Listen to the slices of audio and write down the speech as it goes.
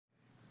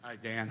Hi,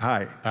 Dan.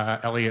 Hi.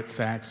 Elliot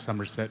Sachs,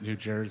 Somerset, New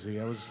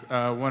Jersey. I was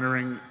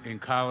wondering, in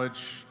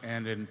college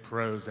and in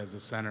pros as a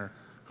center,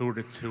 who were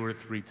the 2 or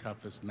 3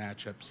 toughest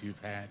matchups you've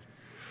had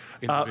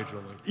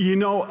individually?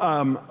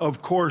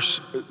 Of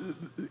course,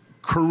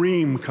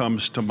 Kareem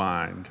comes to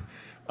mind.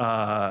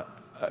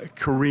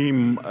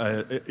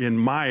 Kareem, in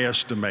my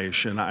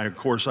estimation, of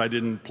course, I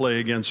didn't play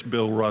against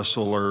Bill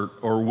Russell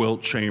or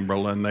Wilt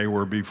Chamberlain. They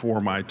were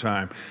before my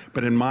time.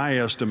 But in my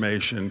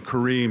estimation,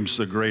 Kareem's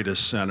the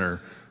greatest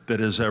center that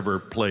has ever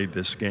played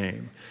this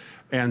game.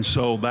 And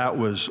so that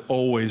was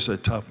always a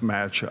tough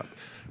matchup.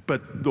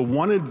 But the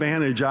one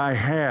advantage I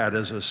had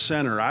as a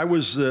center,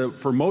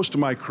 for most of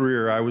my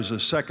career, I was the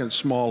second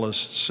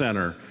smallest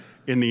center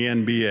in the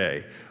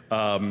NBA.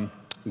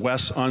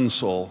 Wes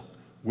Unseld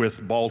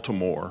with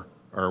Baltimore,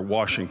 or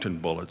Washington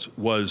Bullets,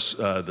 was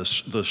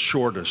the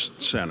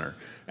shortest center.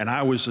 And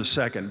I was the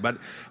second. But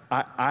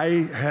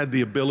I had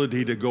the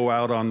ability to go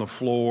out on the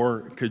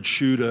floor, could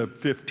shoot a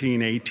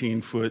 15,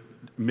 18-foot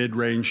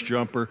mid-range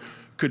jumper,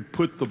 could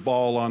put the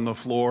ball on the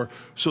floor.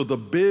 So the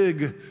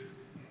big,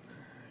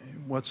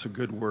 what's a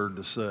good word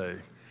to say,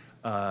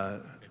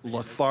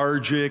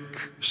 lethargic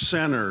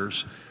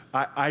centers,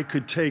 I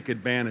could take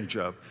advantage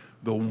of.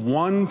 The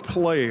one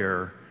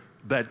player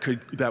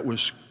that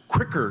was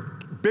quicker,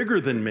 bigger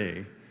than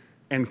me,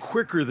 and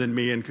quicker than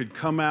me, and could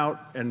come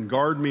out and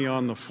guard me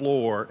on the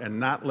floor and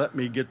not let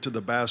me get to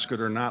the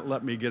basket or not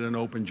let me get an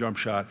open jump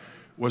shot,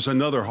 was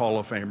another Hall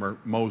of Famer,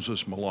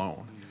 Moses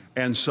Malone.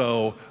 And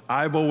so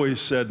I've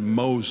always said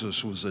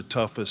Moses was the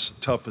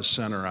toughest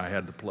center I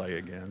had to play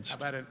against. How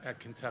about at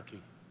Kentucky?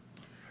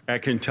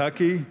 At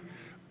Kentucky,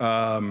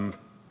 there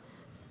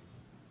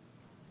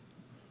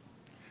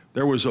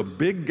was a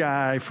big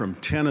guy from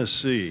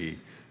Tennessee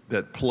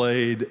that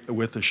played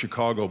with the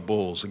Chicago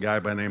Bulls, a guy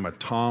by the name of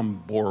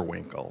Tom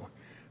Boerwinkle.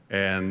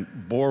 And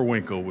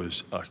Boerwinkle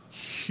was a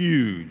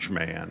huge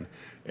man.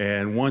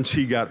 And once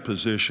he got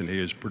position, he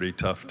was pretty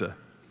tough to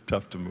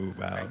move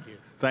out. Thank you.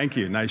 Thank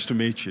you. Nice to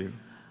meet you.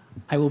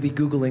 I will be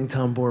Googling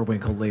Tom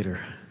Boerwinkle later,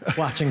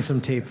 watching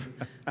some tape.